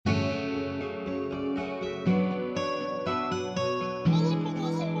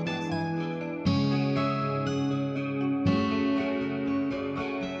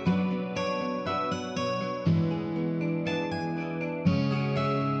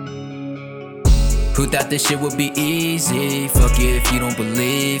Who thought this shit would be easy? Fuck you if you don't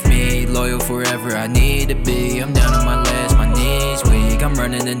believe me. Loyal forever, I need to be. I'm down on my last, my knees weak. I'm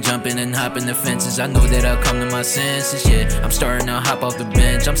running and jumping and hopping the fences. I know that I'll come to my senses, yeah. I'm starting to hop off the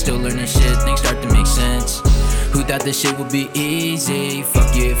bench. I'm still learning shit, things start to make sense. Who thought this shit would be easy?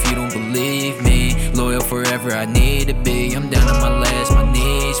 Fuck you if you don't believe me. Loyal forever, I need to be. I'm down on my last, my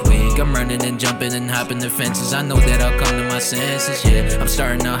knees weak. I'm running and jumping and hopping the fences. I know that I'll come to my senses, yeah. I'm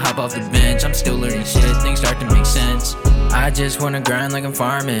starting to hop off the bench. I'm still learning shit, things start to make sense. I just wanna grind like I'm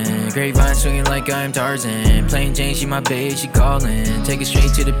farming. Grapevine swinging like I'm Tarzan. Plain Jane, she my babe, she calling. Take it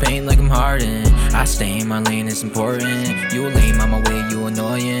straight to the paint like I'm Harden. I stay in my lane, it's important. You a lame, on my way, you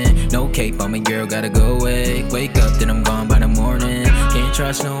annoying. No cape on me, girl, gotta go away. Wake up, then I'm gone by the morning. Can't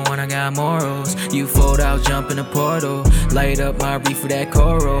trust no one, I got morals. You fold out, jump in a portal. Light up my reef for that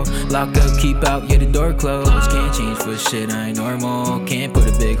coral. Lock up, keep out, yeah, the door closed. Can't change for shit, I ain't normal. Can't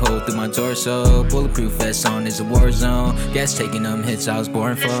put a big hole through my torso. Bulletproof vest on is a war zone. Guess taking them hits I was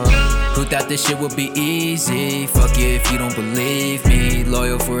born for. Who thought this shit would be easy? Fuck you if you don't believe me.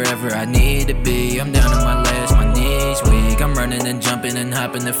 Loyal forever, I need to be. I'm down on my last, my knees weak. I'm running and jumping and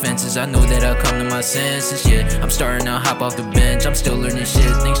hopping the fences. I know that I'll come to my senses, yeah. I'm starting to hop off the bench. I'm still learning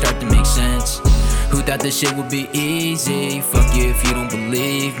shit, things start to make sense. Who thought this shit would be easy? Fuck you if you don't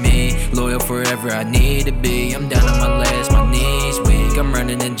believe me. Loyal forever, I need to be. I'm down on my last, my knees weak. I'm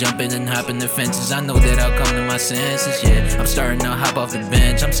running and jumping and hopping the fences. I know that I'll come to my senses, yeah. I'm starting to hop off the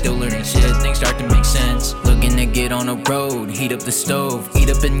bench. I'm still learning shit, things start to make sense. Looking to get on the road, heat up the stove, eat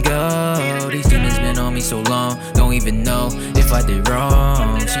up and go. These demons been on me so long, don't even know if I did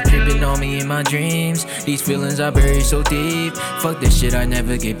wrong. She creeping on me in my dreams. These feelings I bury so deep. Fuck this shit, I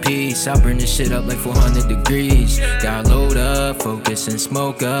never get peace. I burn this shit up like 400 degrees. Gotta load up, focus and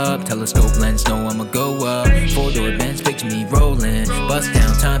smoke up. Telescope lens, know I'ma go up. Four-door Benz, picture me rolling. Bust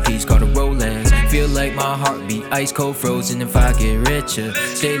down, timepiece, called a Rolex. Feel like my heart be ice cold frozen if I get richer.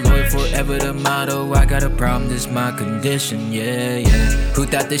 Stay loyal forever, the motto. I got a problem, this my condition, yeah, yeah. Who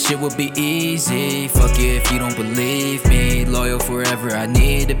thought this shit would be easy? Fuck you if you don't believe me. Loyal forever, I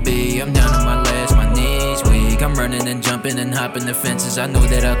need to be. I'm down on my last, my knees weak. I'm running and jumping and hopping the fences. I know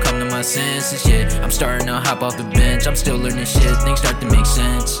that I'll come to my senses, yeah. I'm starting to hop off the bench. I'm still learning shit, things start to make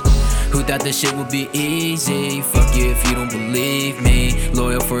sense. Who thought this shit would be easy? Fuck you if you don't believe me.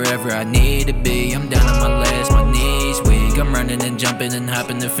 Loyal forever, I need to be. I'm down on my last, my knees weak. I'm running and jumping and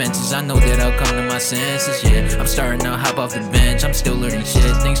hopping the fences. I know that I'll come to my senses, yeah. I'm starting to hop off the bench. I'm still learning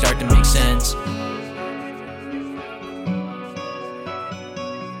shit, things start to make sense.